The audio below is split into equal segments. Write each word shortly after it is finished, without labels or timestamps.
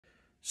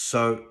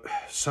So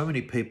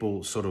many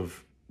people sort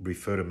of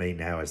refer to me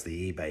now as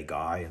the eBay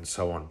guy and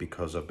so on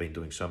because I've been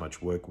doing so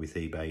much work with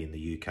eBay in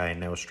the UK and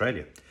now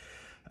Australia.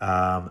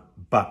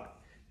 But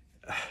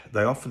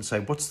they often say,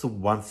 what's the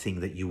one thing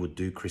that you would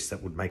do, Chris,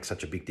 that would make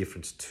such a big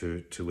difference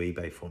to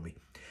eBay for me?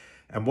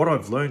 And what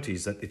I've learned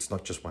is that it's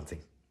not just one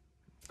thing,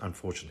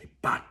 unfortunately,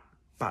 but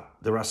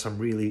there are some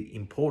really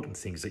important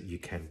things that you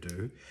can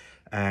do.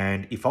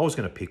 And if I was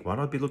going to pick one,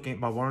 I'd be looking at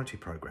my warranty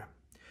program.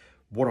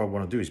 What I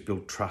want to do is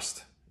build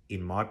trust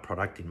in my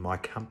product, in my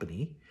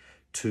company,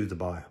 to the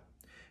buyer.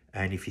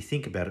 And if you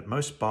think about it,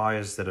 most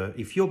buyers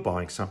if you're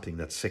buying something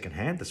that's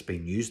secondhand, that's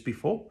been used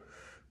before,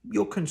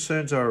 your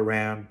concerns are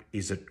around,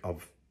 is it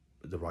of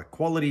the right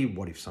quality?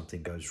 What if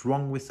something goes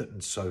wrong with it,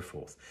 and so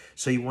forth?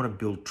 So you want to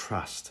build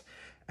trust.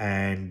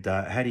 And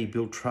how do you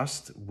build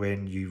trust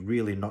when you're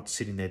really not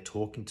sitting there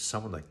talking to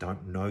someone that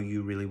don't know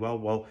you really well?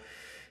 Well,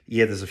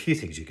 yeah, there's a few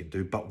things you can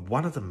do, but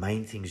one of the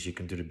main things you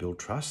can do to build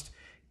trust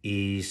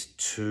is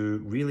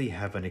to really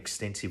have an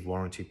extensive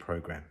warranty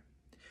program.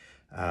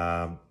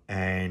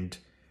 And,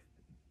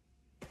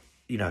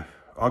 you know,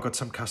 I've got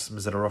some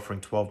customers that are offering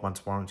 12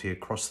 months warranty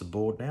across the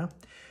board now,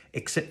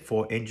 except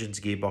for engines,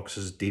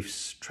 gearboxes,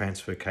 diffs,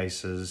 transfer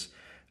cases,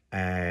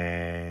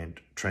 and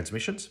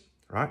transmissions,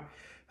 right?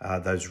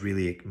 Those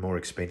really more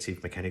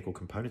expensive mechanical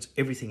components.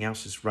 Everything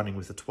else is running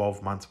with a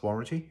 12-month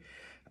warranty.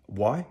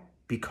 Why?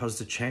 Because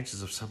the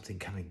chances of something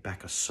coming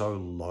back are so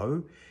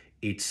low.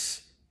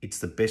 It's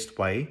the best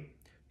way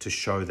to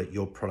show that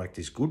your product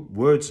is good.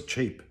 Words are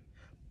cheap,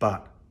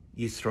 but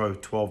you throw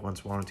 12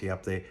 months warranty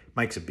up there,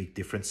 makes a big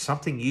difference.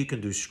 Something you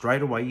can do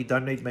straight away. You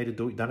don't need me to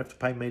do it. You don't have to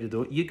pay me to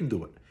do it. You can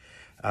do it.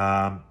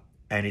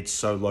 And it's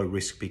so low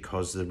risk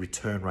because the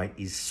return rate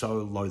is so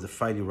low. The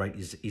failure rate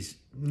is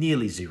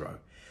nearly zero.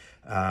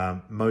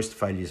 Most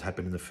failures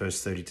happen in the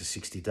first 30 to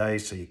 60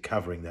 days, so you're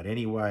covering that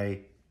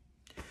anyway.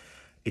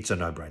 It's a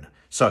no-brainer.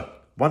 So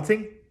one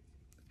thing,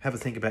 have a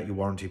think about your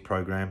warranty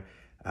program.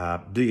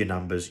 Do your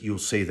numbers. You'll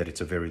see that it's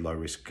a very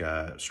low-risk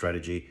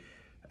strategy.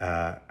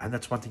 And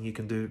that's one thing you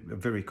can do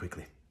very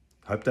quickly.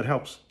 Hope that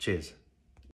helps. Cheers.